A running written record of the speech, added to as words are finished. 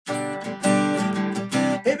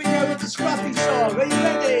Here we go with the Scruffy song. Are you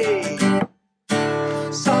ready?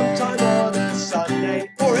 Sometime on a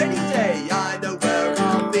Sunday or any day, I know where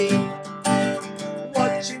I'll be.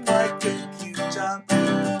 Watching my computer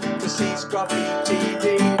to see Scruffy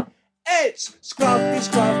TV. It's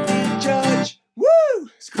Scruffy Church. Woo!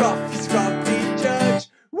 Scruffy Church.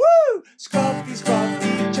 Woo!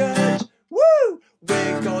 Scruffy Church. Woo!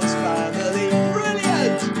 We're God's family.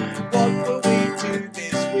 Brilliant! What will we do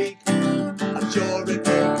this week? I'm sure it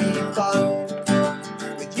will be fun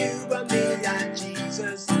with you and me and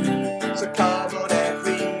Jesus. So come on,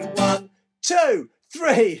 everyone. 1, 2,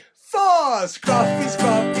 3, 4.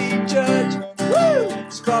 Scruffy Church. Woo!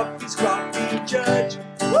 Scruffy Church.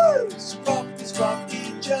 Woo!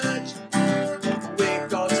 Scruffy Church. We're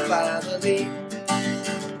God's family.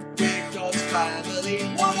 We're God's family.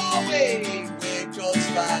 What are we? We're God's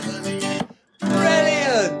family.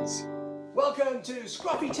 Brilliant! Welcome to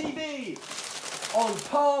Scruffy TV on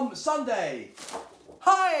Palm Sunday.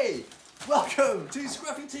 Hi! Welcome to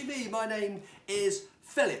Scruffy TV. My name is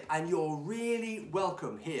Philip and you're really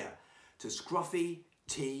welcome here to Scruffy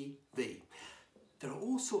TV. There are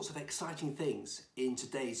all sorts of exciting things in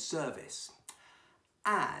today's service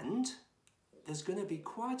and there's going to be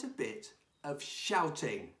quite a bit of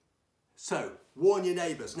shouting. So, warn your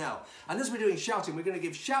neighbours now. And as we're doing shouting, we're going to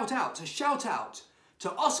give shout out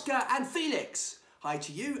to Oscar and Felix. Hi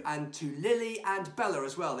to you, and to Lily and Bella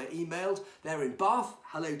as well. They're emailed. They're in Bath.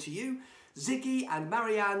 Hello to you. Ziggy and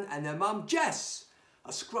Marianne and their mum Jess.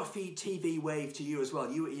 A Scruffy TV wave to you as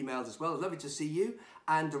well. You were emailed as well. Lovely to see you.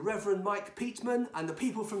 And the Reverend Mike Peatman and the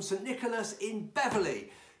people from St Nicholas in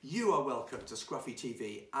Beverley. You are welcome to Scruffy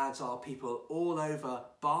TV, as are people all over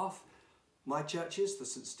Bath. My churches, the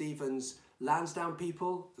St Stephen's Lansdown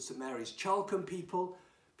people, the St Mary's Charlcombe people,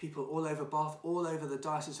 people all over Bath, all over the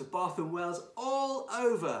Diocese of Bath and Wells, all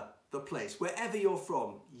over the place. Wherever you're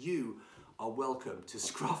from, you are welcome to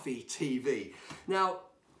Scruffy TV. Now,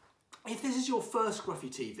 if this is your first Scruffy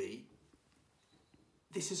TV,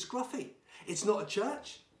 this is Scruffy. It's not a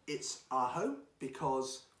church, it's our home,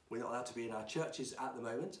 because we're not allowed to be in our churches at the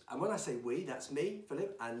moment. And when I say we, that's me,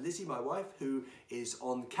 Philip, and Lizzie, my wife, who is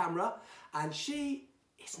on camera. And she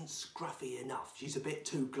isn't scruffy enough. She's a bit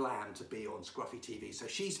too glam to be on Scruffy TV. So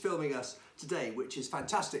she's filming us today, which is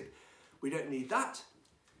fantastic. We don't need that.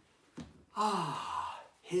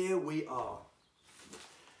 Here we are.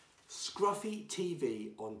 Scruffy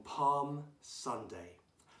TV on Palm Sunday.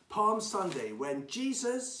 Palm Sunday, when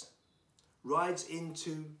Jesus rides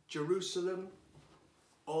into Jerusalem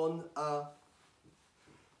on a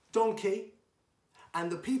donkey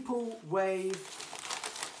and the people wave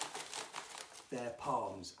their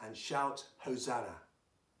palms and shout Hosanna.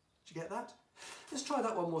 Did you get that? Let's try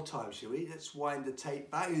that one more time, shall we? Let's wind the tape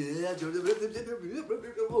back.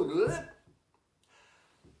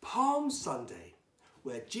 Palm Sunday,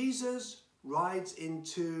 where Jesus rides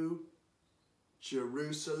into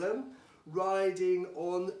Jerusalem, riding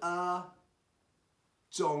on a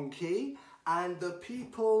donkey, and the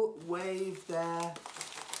people wave their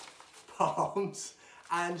palms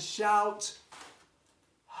and shout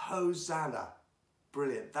Hosanna.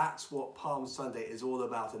 Brilliant. That's what Palm Sunday is all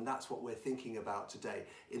about, and that's what we're thinking about today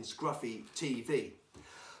in Scruffy TV.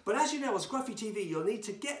 But as you know, on Scruffy TV, you'll need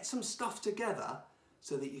to get some stuff together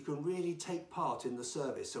so that you can really take part in the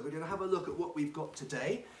service. So we're going to have a look at what we've got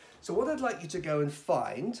today. So what I'd like you to go and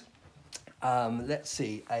find, let's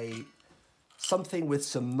see, something with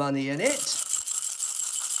some money in it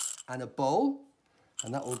and a bowl,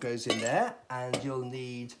 and that all goes in there. And you'll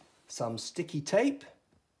need some sticky tape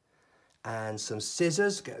and some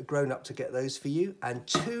scissors, get a grown-up to get those for you, and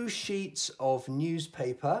 2 sheets of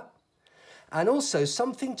newspaper, and also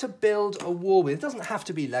something to build a wall with. It doesn't have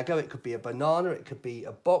to be Lego, it could be a banana, it could be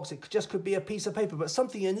a box, it just could be a piece of paper, but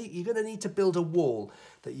something you're going to need to build a wall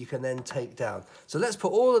that you can then take down. So let's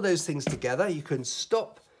put all of those things together. You can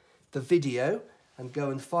stop the video and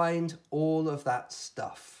go and find all of that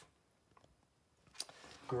stuff.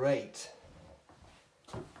 Great.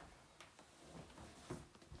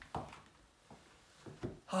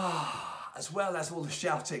 As well as all the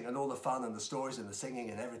shouting and all the fun and the stories and the singing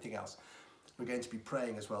and everything else, we're going to be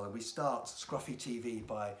praying as well. And we start Scruffy TV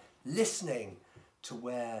by listening to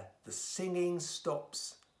where the singing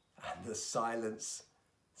stops and the silence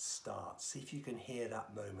starts. See if you can hear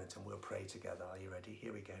that moment and we'll pray together. Are you ready?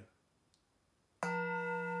 Here we go.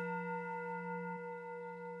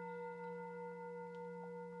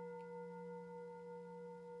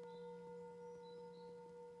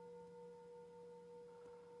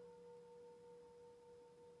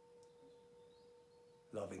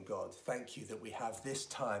 Loving God, thank you that we have this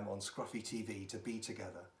time on Scruffy TV to be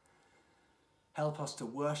together. Help us to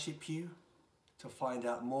worship you, to find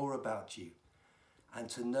out more about you, and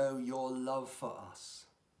to know your love for us.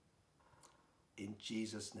 In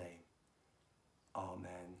Jesus' name,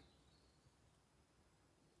 amen.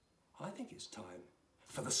 I think it's time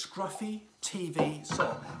for the Scruffy TV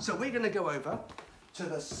song. So we're going to go over to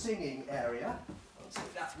the singing area. I'll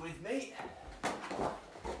take that with me.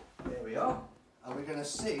 There we are. And we're going to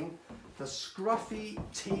sing the Scruffy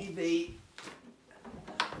TV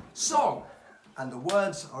song. And the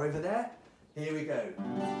words are over there. Here we go.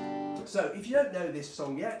 So if you don't know this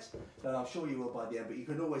song yet, then I'm sure you will by the end, but you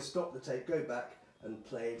can always stop the tape, go back and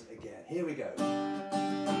play it again. Here we go.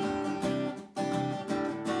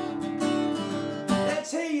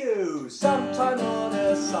 Let's hear you sometime on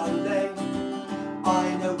a Sunday.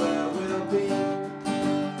 I know where we'll be,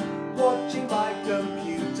 watching my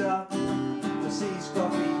computer to see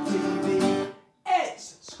Scruffy TV.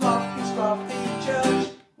 It's Scruffy Church.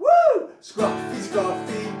 Woo! Scruffy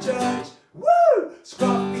Church. Woo!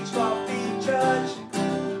 Scruffy Church.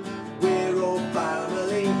 We're all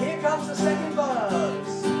family. Here comes the second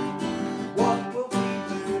verse. What will we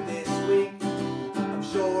do this week? I'm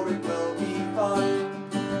sure it will be fun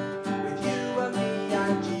with you and me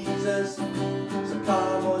and Jesus. So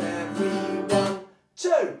come on everyone.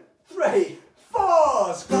 2, 3,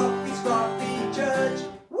 4. Scruffy Church.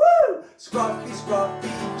 Woo! Scruffy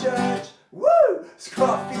Church. Woo!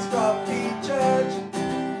 Scruffy Church.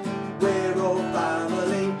 We're all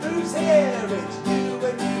family. Who's here? It's you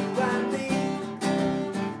and you and me.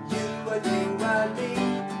 You and you and me.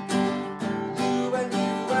 You and you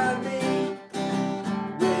and me.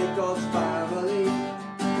 We're God's family.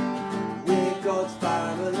 We're God's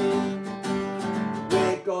family.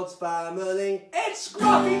 We're God's family. It's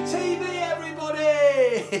Scruffy TV,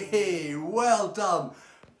 everybody! Well done.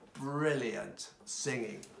 Brilliant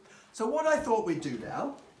singing. So what I thought we'd do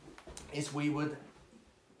now is we would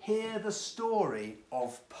hear the story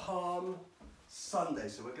of Palm Sunday.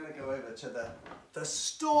 So we're going to go over to the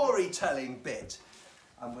storytelling bit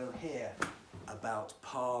and we'll hear about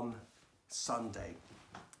Palm Sunday.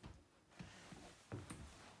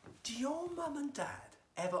 Do your mum and dad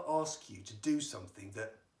ever ask you to do something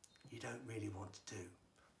that you don't really want to do?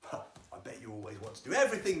 Well, I bet you always want to do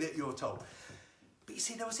everything that you're told. But you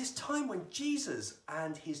see, there was this time when Jesus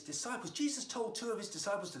and his disciples, Jesus told 2 of his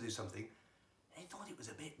disciples to do something. They thought it was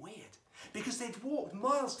a bit weird because they'd walked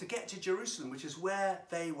miles to get to Jerusalem, which is where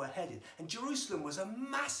they were headed. And Jerusalem was a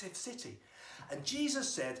massive city. And Jesus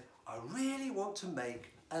said, I really want to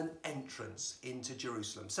make an entrance into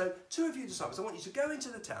Jerusalem. So 2 of you disciples, I want you to go into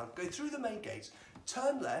the town, go through the main gates,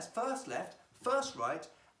 turn left, first right,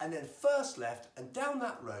 and then first left, and down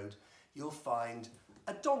that road, you'll find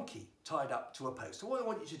a donkey tied up to a post. So what I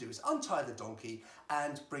want you to do is untie the donkey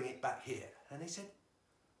and bring it back here. And they said,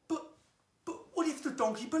 but what if the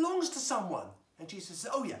donkey belongs to someone? And Jesus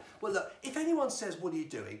said, oh yeah, well look, if anyone says, what are you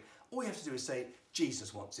doing? All you have to do is say,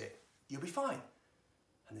 Jesus wants it. You'll be fine.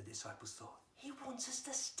 And the disciples thought, he wants us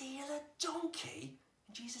to steal a donkey?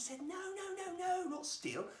 And Jesus said, no, not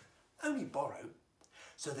steal, only borrow.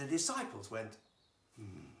 So the disciples went,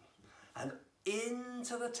 and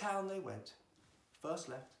into the town they went. First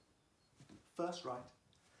left, first right,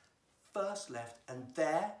 first left, and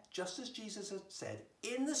there, just as Jesus had said,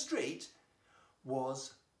 in the street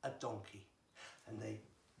was a donkey. And they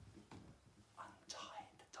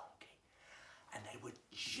untied the donkey. And they were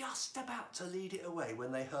just about to lead it away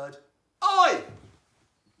when they heard, oi!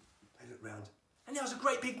 They looked round, and there was a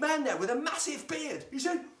great big man there with a massive beard. He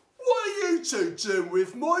said, what are you two doing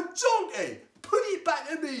with my donkey? Put it back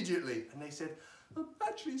immediately. And they said,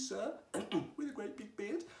 actually, sir, with a great big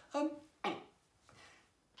beard,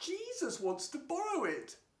 Jesus wants to borrow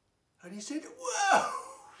it. And he said,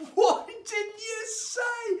 whoa, what didn't you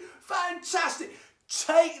say? Fantastic.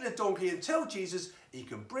 Take the donkey and tell Jesus he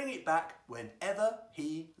can bring it back whenever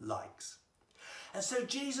he likes. And so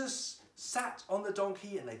Jesus sat on the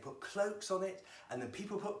donkey and they put cloaks on it, and then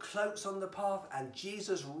people put cloaks on the path, and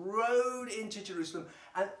Jesus rode into Jerusalem,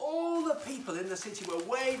 and all the people in the city were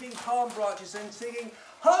waving palm branches and singing,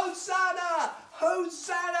 Hosanna!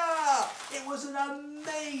 Hosanna! It was an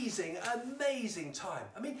amazing, amazing time.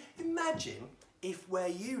 I mean, imagine if where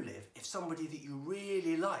you live, if somebody that you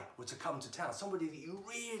really like were to come to town, somebody that you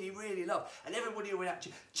really, really love, and everybody would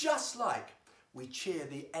actually, just like we cheer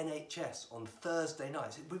the NHS on Thursday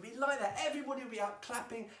nights. It would be like that. Everybody would be out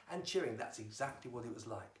clapping and cheering. That's exactly what it was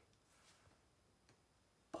like.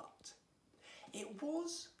 But it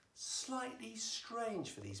was slightly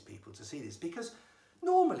strange for these people to see this, because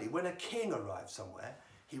normally when a king arrives somewhere,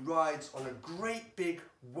 he rides on a great big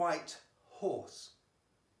white horse.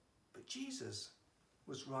 But Jesus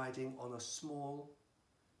was riding on a small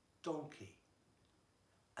donkey.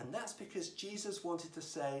 And that's because Jesus wanted to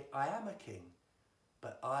say, I am a king,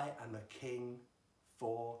 but I am a king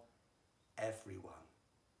for everyone.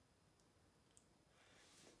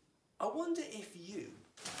 I wonder if you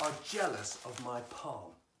are jealous of my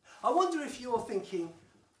palm. I wonder if you're thinking,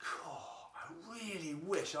 oh, I really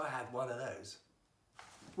wish I had one of those.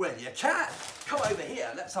 Well, you can. Come over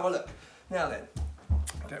here, let's have a look. Now then,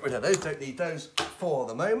 get rid of those, don't need those for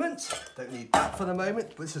the moment. Don't need that for the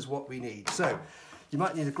moment, this is what we need. So, you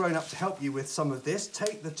might need a grown-up to help you with some of this.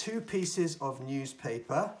 Take the 2 pieces of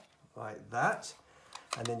newspaper, like that,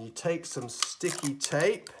 and then you take some sticky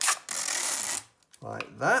tape,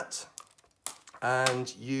 like that,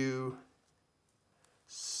 and you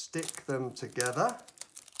stick them together,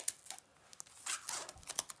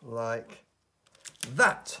 like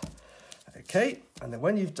that. Okay, and then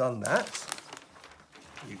when you've done that,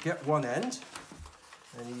 you get one end,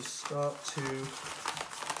 and you start to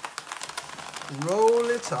roll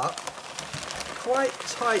it up quite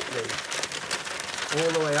tightly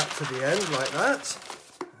all the way up to the end like that,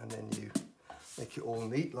 and then you make it all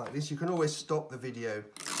neat like this. You can always stop the video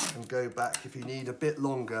and go back if you need a bit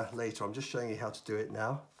longer later. I'm just showing you how to do it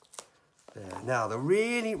now. There. Now the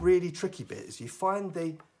really tricky bit is you find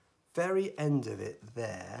the very end of it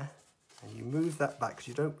there, and you move that back because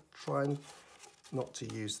you don't try and not to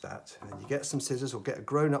use that. And then you get some scissors, or get a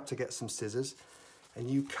grown-up to get some scissors, and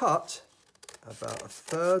you cut about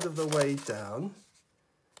 1/3 of the way down,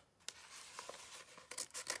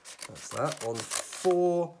 that's that, on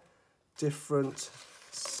 4 different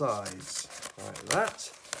sides, like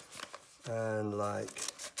that, and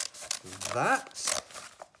like that.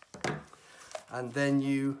 And then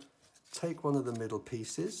you take one of the middle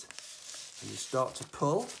pieces, and you start to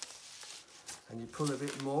pull, and you pull a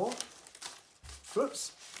bit more,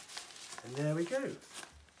 whoops, and there we go.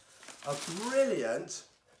 A brilliant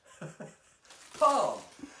palm.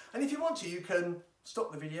 And if you want to, you can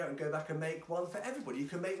stop the video and go back and make one for everybody. You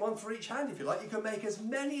can make one for each hand if you like. You can make as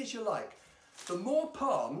many as you like. The more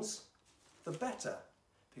palms, the better,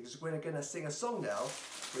 because we're going to sing a song now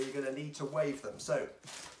where you're going to need to wave them. So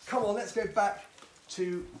come on, let's go back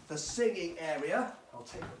to the singing area. I'll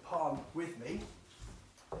take the palm with me,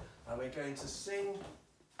 and we're going to sing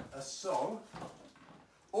a song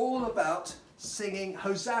all about singing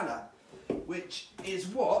Hosanna, which is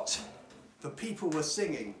what the people were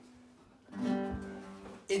singing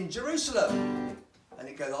in Jerusalem. And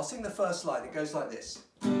it goes, I'll sing the first line, it goes like this.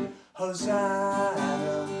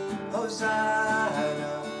 Hosanna,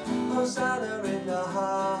 Hosanna, Hosanna in the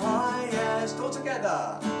highest. All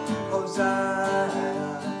together.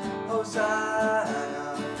 Hosanna,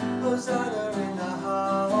 Hosanna, Hosanna in the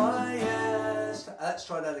highest. Let's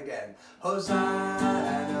try that again.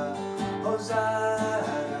 Hosanna,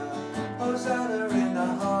 Hosanna, Hosanna in the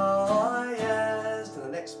highest. And the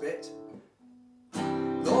next bit.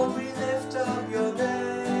 Lord, we lift up your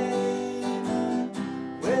name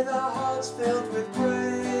with our hearts filled with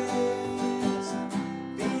praise.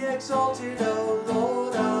 Be exalted, O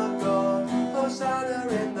Lord our God. Hosanna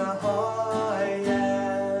in the highest.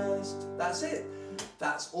 That's it.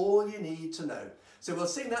 That's all you need to know. So we'll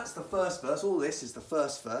sing, that's the first verse. All this is the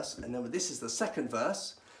first verse, and then this is the second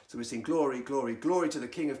verse. So we sing glory, glory, glory to the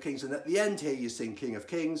King of Kings, and at the end here you sing King of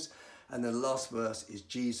Kings, and the last verse is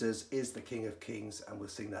Jesus is the King of Kings, and we'll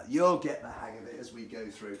sing that. You'll get the hang of it as we go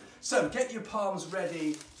through. So get your palms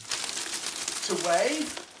ready to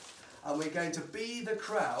wave, and we're going to be the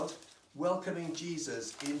crowd welcoming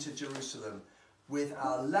Jesus into Jerusalem with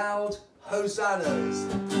our loud hosannas.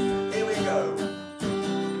 Here we go.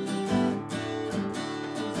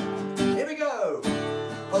 Here we go.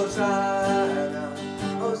 Hosanna,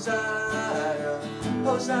 Hosanna,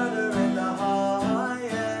 Hosanna in the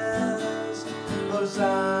highest.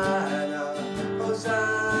 Hosanna,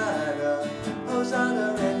 Hosanna,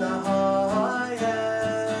 Hosanna in the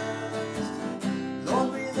highest.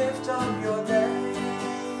 Lord, we lift up your name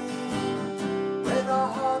with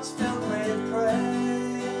our hearts filled with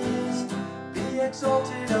praise. Be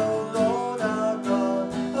exalted, O Lord our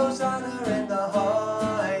God. Hosanna in the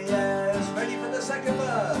highest. Ready for the second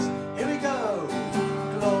verse? Here we go.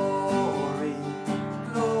 Glory,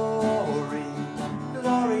 glory,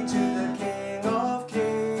 glory to the King of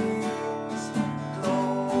Kings.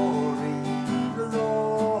 Glory,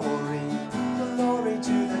 glory, glory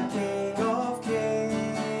to the King of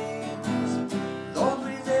Kings. Lord,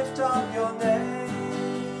 we lift up your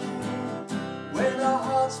name with our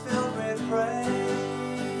hearts filled with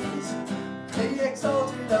praise.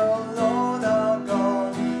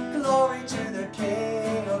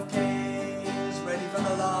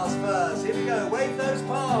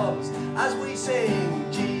 sing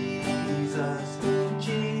Jesus,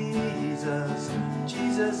 Jesus,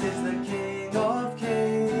 Jesus is the King of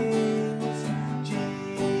Kings.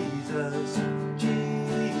 Jesus,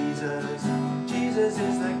 Jesus, Jesus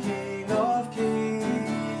is the King of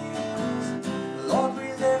Kings. Lord,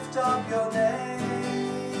 we lift up your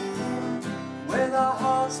name with our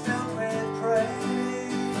hearts filled with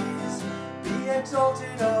praise. Be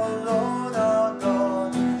exalted, O Lord our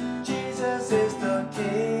God. Jesus is the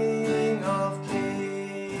King of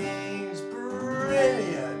Kings.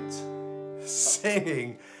 Brilliant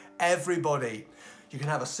singing, everybody. You can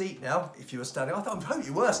have a seat now if you were standing. I hope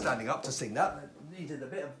you were standing up to sing that. It needed a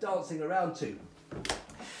bit of dancing around too.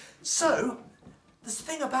 So, the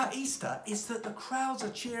thing about Easter is that the crowds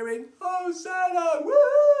are cheering, Hosanna,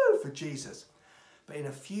 woo, for Jesus. But in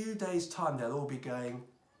a few days' time, they'll all be going,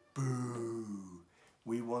 boo,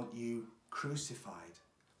 we want you crucified.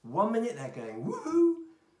 1 minute they're going, woohoo,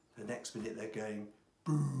 the next minute they're going,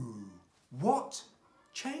 boo. What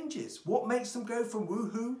changes? What makes them go from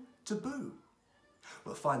woohoo to boo?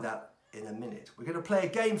 We'll find out in a minute. We're going to play a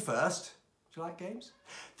game first. Do you like games?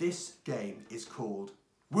 This game is called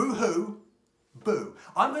Woohoo Boo.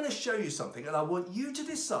 I'm going to show you something and I want you to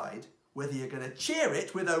decide whether you're going to cheer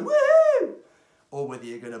it with a woohoo or whether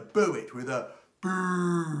you're going to boo it with a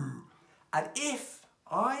boo. And if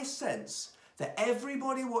I sense that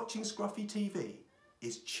everybody watching Scruffy TV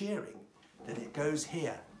is cheering, then it goes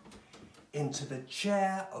here into the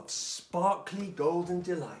chair of sparkly golden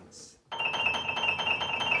delights.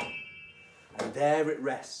 And there it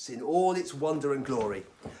rests in all its wonder and glory.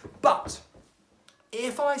 But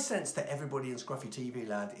if I sense that everybody in Scruffy TV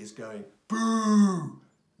land is going boo,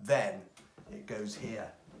 then it goes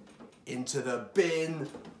here into the bin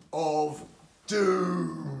of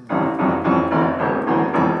doom.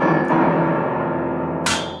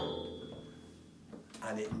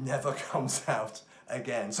 And it never comes out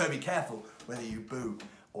again. So be careful whether you boo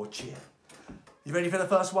or cheer. You ready for the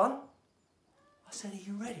first one? I said, are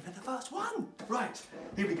you ready for the first one? Right,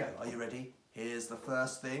 here we go. Are you ready? Here's the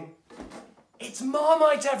first thing. It's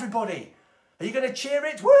Marmite, everybody. Are you going to cheer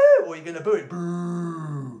it? Woo! Or are you going to boo it?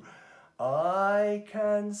 Boo! I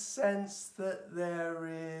can sense that there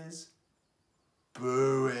is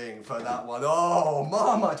booing for that one. Oh,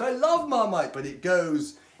 Marmite. I love Marmite, but it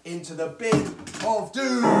goes into the bin of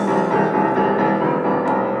doom.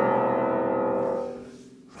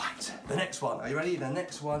 Right, the next one. Are you ready? The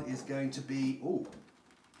next one is going to be, ooh,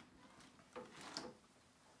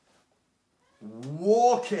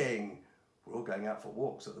 walking. We're all going out for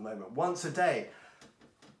walks at the moment, once a day.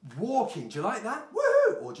 Walking, do you like that?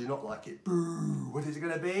 Woohoo! Or do you not like it? Boo! What is it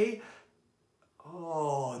going to be?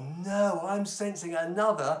 Oh no, I'm sensing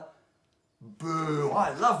another boo. I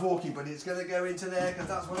love walking, but it's going to go into there because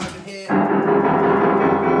that's what I can hear.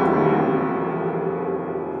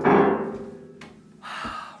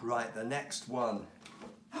 Right, the next one.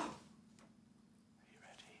 Are you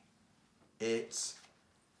ready? It's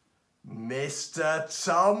Mr.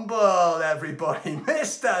 Tumble, everybody.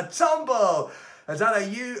 Mr. Tumble. Is that a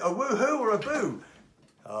woohoo or a boo?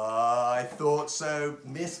 I thought so.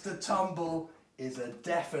 Mr. Tumble is a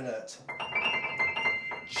definite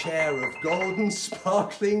chair of golden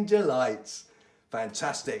sparkling delights.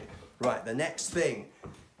 Fantastic. Right, the next thing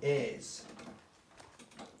is,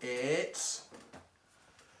 it's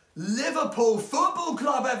Liverpool Football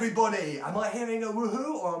Club, everybody. Am I hearing a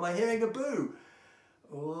woohoo or am I hearing a boo?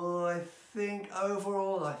 Oh,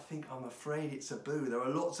 I'm afraid it's a boo. There are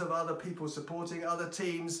lots of other people supporting other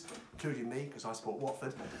teams, including me, because I support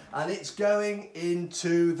Watford. And it's going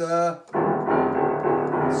into the...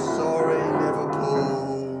 Sorry,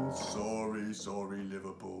 Liverpool. Sorry,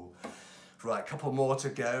 Liverpool. Right, a couple more to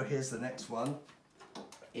go. Here's the next one.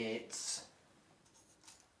 It's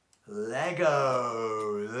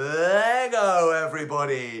Lego. Lego,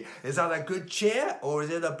 everybody. Is that a good cheer or is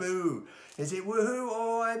it a boo? Is it woohoo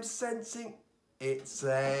or I'm sensing it's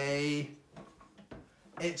a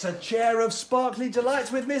chair of sparkly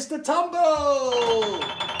delights with Mr. Tumble.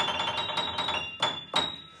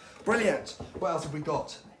 Brilliant. What else have we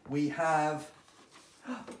got? We have,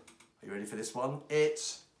 are you ready for this one?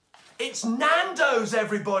 It's Nando's,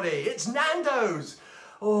 everybody. It's Nando's.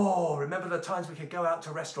 Oh, remember the times we could go out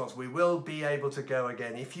to restaurants? We will be able to go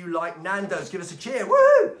again. If you like Nando's, give us a cheer.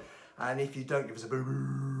 Woo! And if you don't, give us a boo.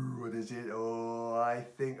 What is it? Oh, I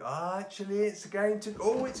think, actually it's going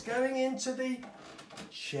into the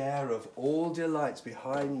chair of all delights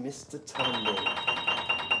behind Mr. Tumble.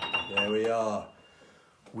 There we are.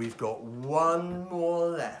 We've got one more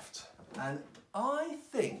left. And I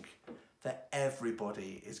think that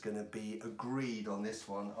everybody is going to be agreed on this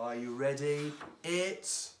one. Are you ready?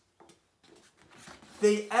 It's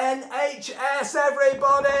The NHS,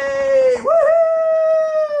 everybody! Woohoo!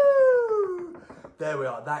 There we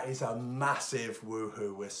are. That is a massive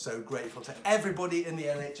woohoo. We're so grateful to everybody in the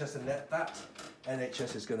NHS, and that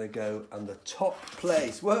NHS is going to go on the top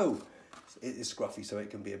place. Whoa! It is scruffy, so it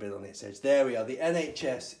can be a bit on its edge. There we are. The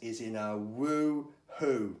NHS is in our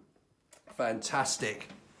woo-hoo. Fantastic.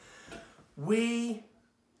 We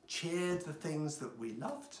cheered the things that we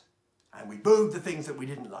loved, and we booed the things that we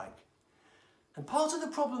didn't like. And part of the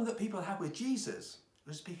problem that people had with Jesus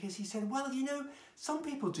was because he said, well, you know, some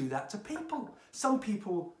people do that to people. Some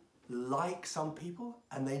people like some people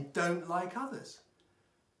and they don't like others.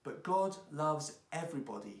 But God loves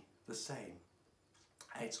everybody the same.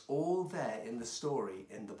 And it's all there in the story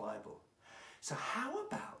in the Bible. So how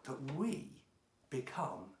about that we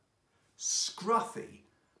become scruffy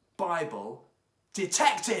Bible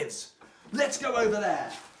detectives? Let's go over there.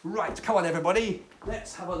 Right, come on everybody.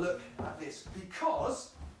 Let's have a look at this, because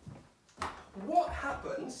what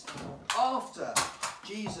happens after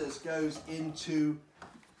Jesus goes into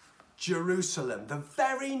Jerusalem? The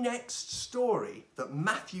very next story that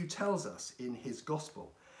Matthew tells us in his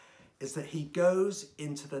gospel is that he goes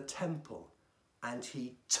into the temple and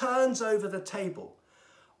he turns over the table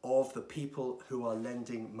of the people who are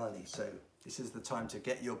lending money. So this is the time to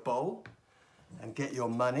get your bowl and get your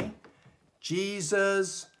money.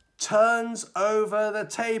 Jesus turns over the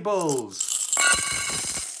tables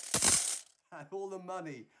and all the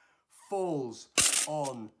money falls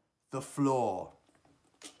on the floor.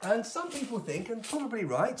 And some people think, and probably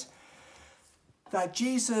right, that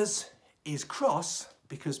Jesus is cross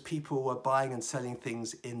because people were buying and selling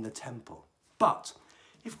things in the temple. But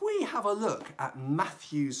if we have a look at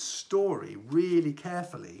Matthew's story really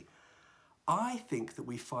carefully, I think that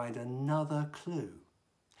we find another clue.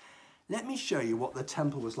 Let me show you what the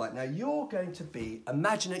temple was like. Now you're going to be,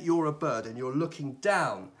 imagine that you're a bird and you're looking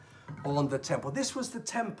down on the temple. This was the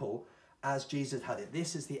temple as Jesus had it.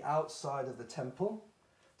 This is the outside of the temple.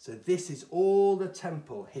 So this is all the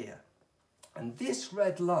temple here. And this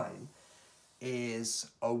red line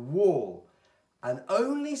is a wall. And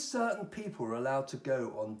only certain people were allowed to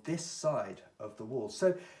go on this side of the wall.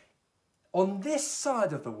 So on this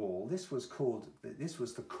side of the wall, this was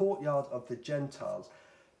the courtyard of the Gentiles.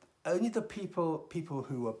 Only the people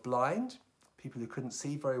who were blind, people who couldn't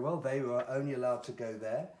see very well, they were only allowed to go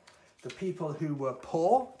there. The people who were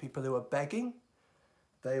poor, people who were begging,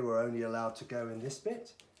 they were only allowed to go in this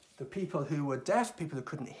bit. The people who were deaf, people who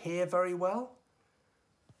couldn't hear very well,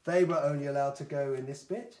 they were only allowed to go in this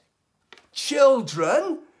bit.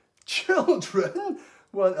 Children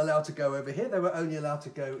weren't allowed to go over here. They were only allowed to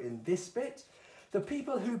go in this bit. The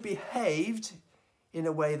people who behaved in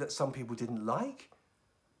a way that some people didn't like,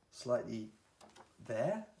 slightly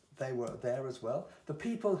there, they were there as well. The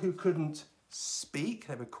people who couldn't speak,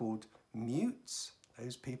 they were called mutes.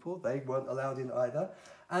 Those people, they weren't allowed in either.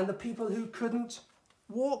 And the people who couldn't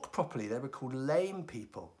walk properly, they were called lame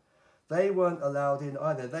people. They weren't allowed in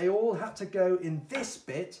either. They all had to go in this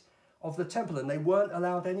bit of the temple and they weren't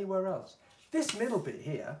allowed anywhere else. This middle bit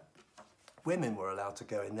here, women were allowed to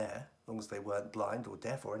go in there, as long as they weren't blind or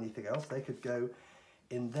deaf or anything else, they could go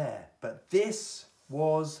in there. But this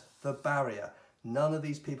was the barrier. None of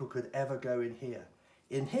these people could ever go in here.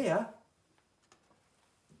 In here,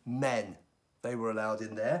 men, they were allowed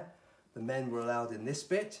in there. The men were allowed in this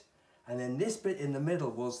bit. And then this bit in the middle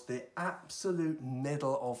was the absolute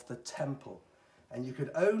middle of the temple. And you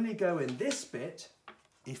could only go in this bit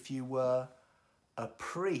if you were a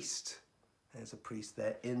priest. There's a priest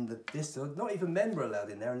there in this. Not even men were allowed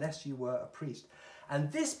in there unless you were a priest. And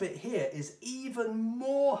this bit here is even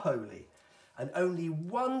more holy. And only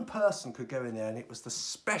one person could go in there, and it was the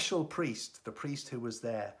special priest, the priest who was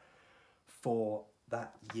there for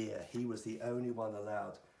that year. He was the only one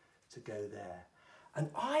allowed to go there.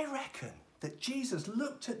 And I reckon that Jesus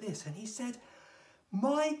looked at this and he said,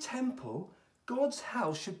 my temple, God's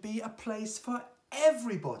house, should be a place for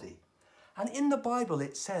everybody. And in the Bible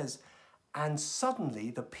it says, and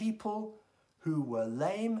suddenly the people who were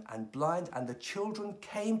lame and blind and the children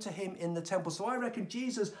came to him in the temple. So I reckon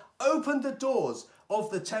Jesus opened the doors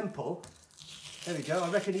of the temple. There we go. I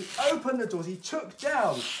reckon he opened the doors. He took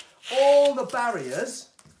down all the barriers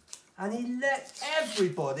and he let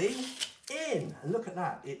everybody in. And look at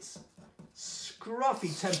that. It's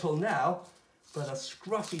scruffy temple now, but a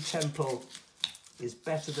scruffy temple is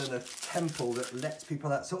better than a temple that lets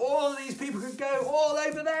people out. So all of these people could go all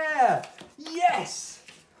over there. Yes!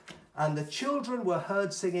 And the children were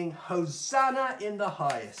heard singing, Hosanna in the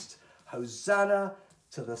highest. Hosanna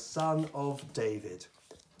to the Son of David.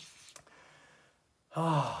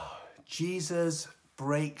 Jesus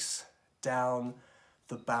breaks down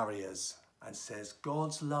the barriers and says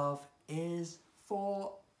God's love is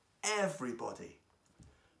for everybody.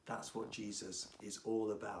 That's what Jesus is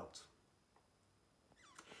all about.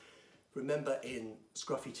 Remember in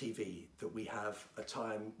Scruffy TV that we have a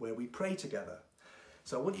time where we pray together.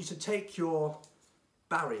 So I want you to take your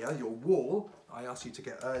barrier, your wall, I asked you to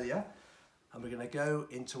get earlier, and we're going to go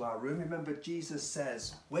into our room. Remember, Jesus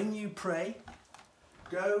says, when you pray,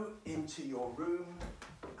 go into your room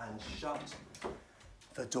and shut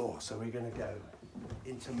the door. So we're going to go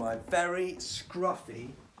into my very scruffy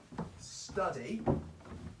study,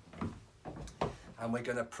 and we're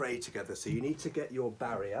going to pray together. So you need to get your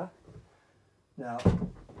barrier. Now,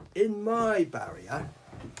 in my barrier,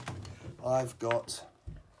 I've got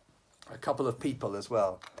a couple of people as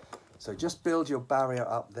well. So just build your barrier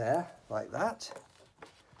up there, like that.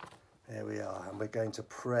 There we are, and we're going to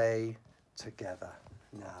pray together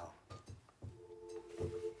now.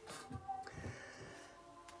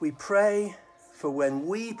 We pray for when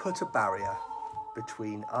we put a barrier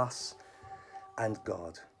between us and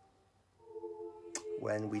God.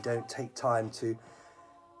 When we don't take time to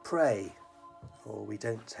pray, or we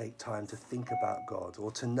don't take time to think about God,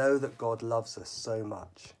 or to know that God loves us so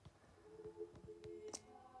much.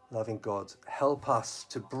 Loving God, help us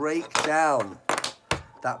to break down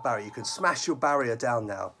that barrier. You can smash your barrier down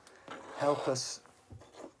now. Help us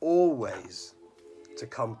always to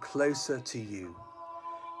come closer to you,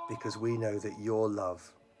 because we know that your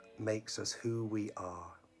love makes us who we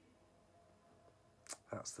are.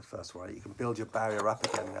 That's the first one. You can build your barrier up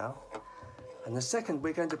again now. And the second,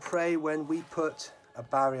 we're going to pray when we put a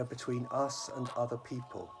barrier between us and other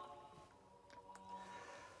people.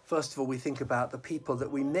 First of all, we think about the people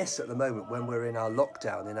that we miss at the moment when we're in our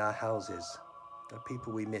lockdown in our houses. The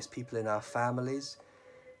people we miss, people in our families,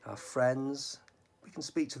 our friends. We can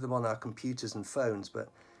speak to them on our computers and phones, but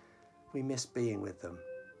we miss being with them.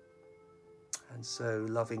 And so,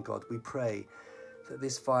 loving God, we pray that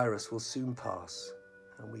this virus will soon pass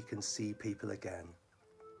and we can see people again.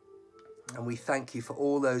 And we thank you for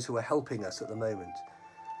all those who are helping us at the moment,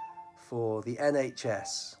 for the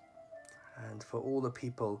NHS, and for all the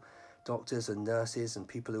people, doctors and nurses and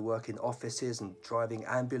people who work in offices and driving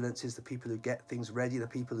ambulances, the people who get things ready, the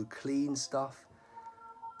people who clean stuff.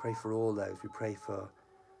 Pray for all those. We pray for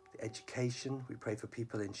the education. We pray for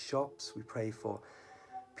people in shops. We pray for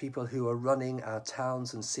people who are running our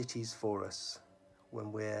towns and cities for us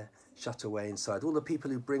when we're shut away inside. All the people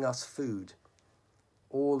who bring us food.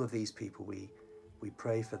 All of these people, we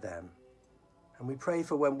pray for them. And we pray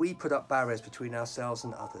for when we put up barriers between ourselves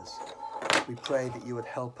and others. We pray that you would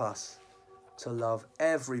help us to love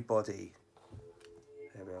everybody.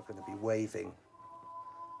 There we are, going to be waving.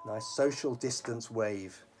 Nice social distance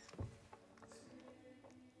wave.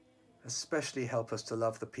 Especially help us to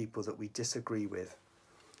love the people that we disagree with.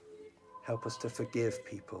 Help us to forgive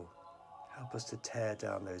people. Help us to tear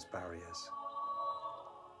down those barriers.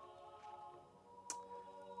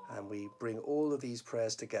 And we bring all of these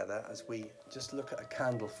prayers together as we just look at a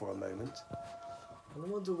candle for a moment. And I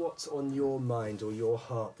wonder what's on your mind or your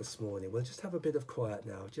heart this morning. We'll just have a bit of quiet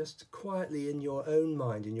now, just quietly in your own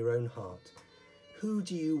mind, in your own heart. Who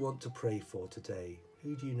do you want to pray for today?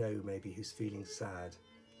 Who do you know maybe who's feeling sad?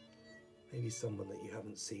 Maybe someone that you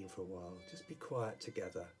haven't seen for a while. Just be quiet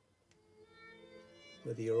together.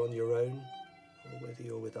 Whether you're on your own or whether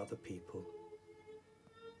you're with other people.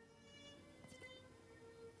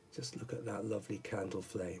 Just look at that lovely candle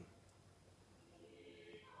flame.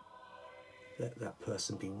 Let that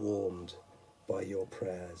person be warmed by your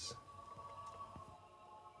prayers.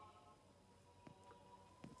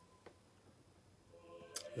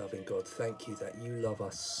 Loving God, thank you that you love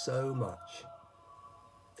us so much,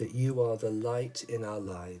 that you are the light in our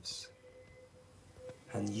lives,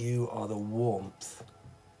 and you are the warmth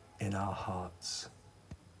in our hearts.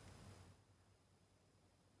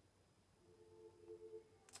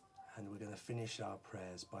 And we're going to finish our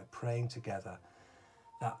prayers by praying together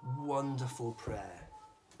that wonderful prayer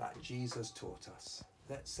that Jesus taught us.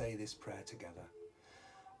 Let's say this prayer together.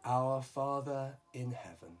 Our Father in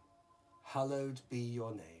heaven, hallowed be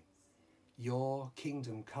your name. Your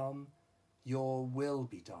kingdom come, your will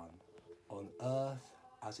be done, on earth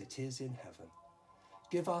as it is in heaven.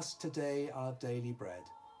 Give us today our daily bread,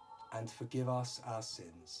 and forgive us our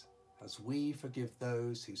sins, as we forgive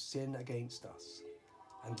those who sin against us.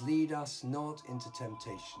 And lead us not into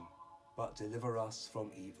temptation, but deliver us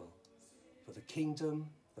from evil. For the kingdom,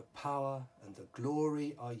 the power, and the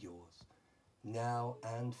glory are yours, now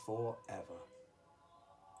and forever.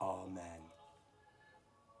 Amen.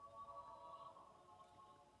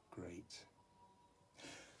 Great.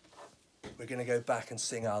 we're going to go back and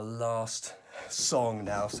sing our last song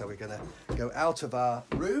now. So we're going to go out of our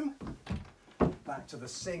room, back to the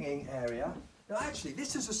singing area. Now actually,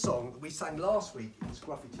 this is a song that we sang last week in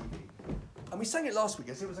Scruffy TV. And we sang it last week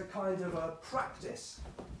as it was a kind of a practice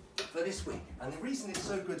for this week. And the reason it's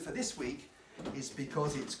so good for this week is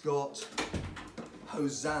because it's got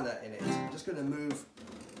Hosanna in it. I'm just going to move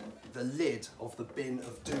the lid of the bin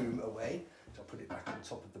of doom away. I'll put it back on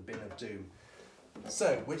top of the bin of doom.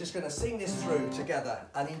 So we're just going to sing this through together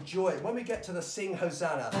and enjoy it. When we get to the sing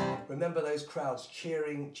Hosanna, remember those crowds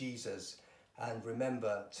cheering Jesus, and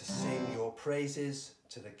remember to sing your praises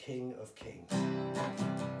to the King of Kings.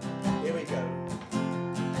 Here we go.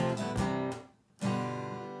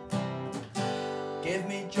 Give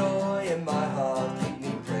me joy in my heart, keep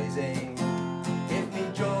me praising. Give me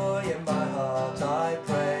joy in my heart, I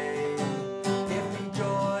pray. Give me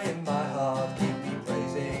joy in my heart, keep me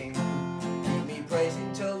praising. Keep me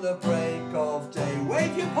praising till the break of day.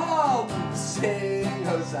 Wave your palm! Sing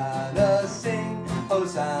Hosanna, sing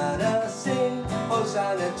Hosanna, sing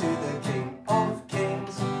Hosanna to the King of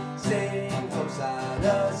Kings. Sing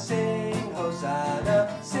Hosanna, sing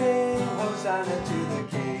Hosanna, sing Hosanna to the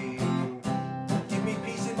King. Give me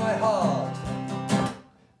peace in my heart.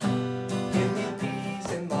 Give me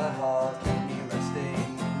peace in my heart, keep me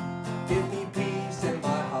resting. Give me peace in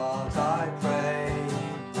my heart, I pray.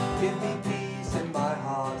 Give me peace in my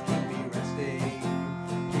heart, keep me resting.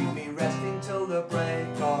 Keep me resting till the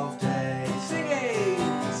break of day. Singing!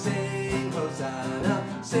 Sing Hosanna,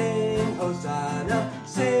 sing Hosanna,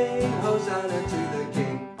 sing Hosanna to the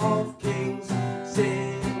King of Kings.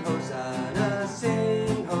 Sing Hosanna,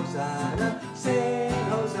 sing Hosanna, sing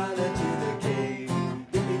Hosanna to the King.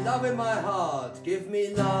 Give me love in my heart, give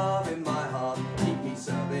me love in my heart, keep me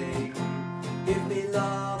serving. Give me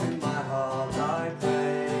love in my heart, I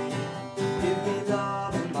pray. Give me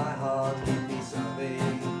love in my heart, keep me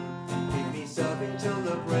serving. Keep me serving till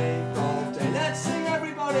the break of day. Let's sing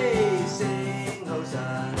everybody! Sing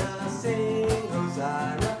Hosanna, sing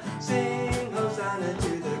Hosanna, sing Hosanna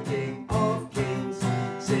to the King of Kings.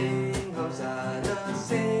 Sing Hosanna,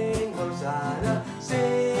 sing Hosanna,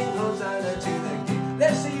 sing Hosanna to the King.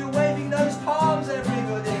 Let's see you waving those palms,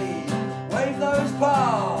 everybody! Wave those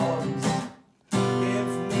palms! Give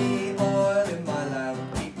me oil in my lamp,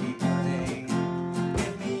 keep me burning.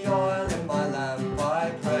 Give me oil in my lamp,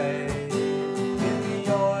 I pray. Give me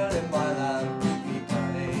oil in my lamp, keep me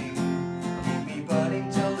burning. Keep me burning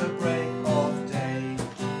till the break of day.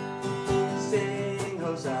 Sing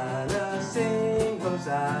Hosanna, sing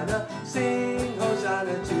Hosanna, sing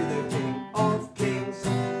Hosanna to the King of Kings.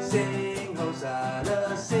 Sing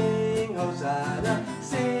Hosanna, sing Hosanna,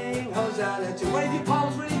 sing Hosanna to... Wave your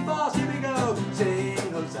palms really fast, here we go! Sing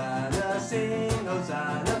Hosanna, sing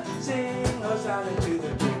Hosanna, sing Hosanna to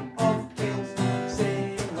the King of Kings.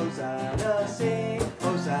 Sing Hosanna, sing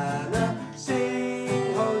Hosanna,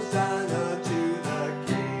 sing Hosanna to the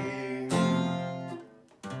King.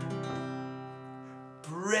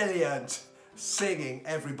 Brilliant singing,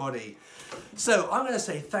 everybody. So I'm going to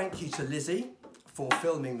say thank you to Lizzie for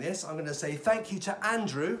filming this. I'm going to say thank you to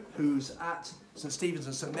Andrew, who's at St Stephen's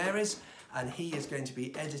and St Mary's, and he is going to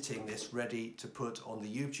be editing this ready to put on the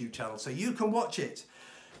YouTube channel so you can watch it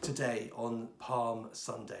today on Palm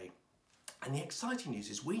Sunday. And the exciting news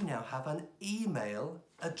is we now have an email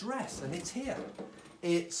address, and it's here.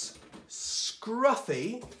 It's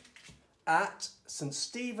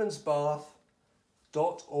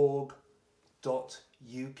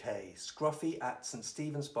scruffy@ststevensbath.org.uk.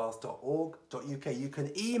 scruffy@ststevensbath.org.uk. You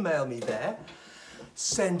can email me there.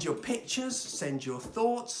 Send your pictures, send your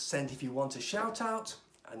thoughts, send if you want a shout out,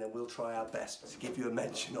 and then we'll try our best to give you a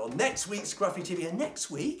mention on next week's Scruffy TV. And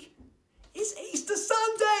next week is Easter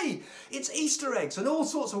Sunday. It's Easter eggs and all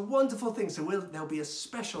sorts of wonderful things. So there'll be a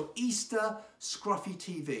special Easter Scruffy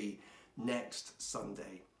TV next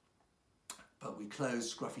Sunday. But we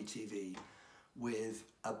close Scruffy TV with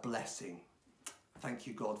a blessing. Thank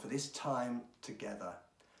you, God, for this time together.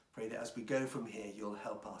 Pray that as we go from here, you'll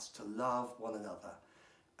help us to love one another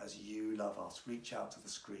as you love us. Reach out to the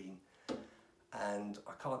screen, and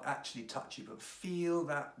I can't actually touch you, but feel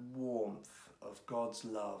that warmth of God's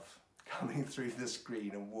love coming through the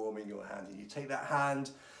screen and warming your hand. And you take that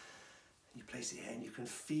hand, you place it here, and you can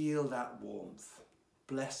feel that warmth.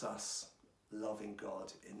 Bless us, loving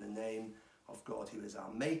God, in the name of God, who is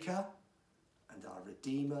our Maker and our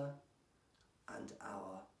Redeemer and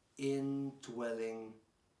our indwelling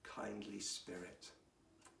kindly Spirit.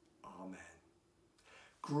 Amen.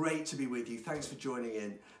 Great to be with you. Thanks for joining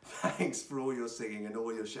in. Thanks for all your singing and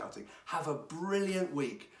all your shouting. Have a brilliant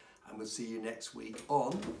week, and we'll see you next week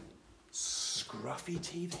on Scruffy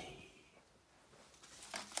TV.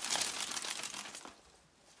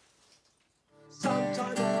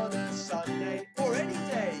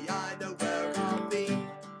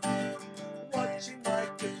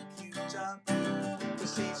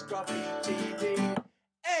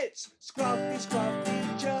 Scruffy, scruffy.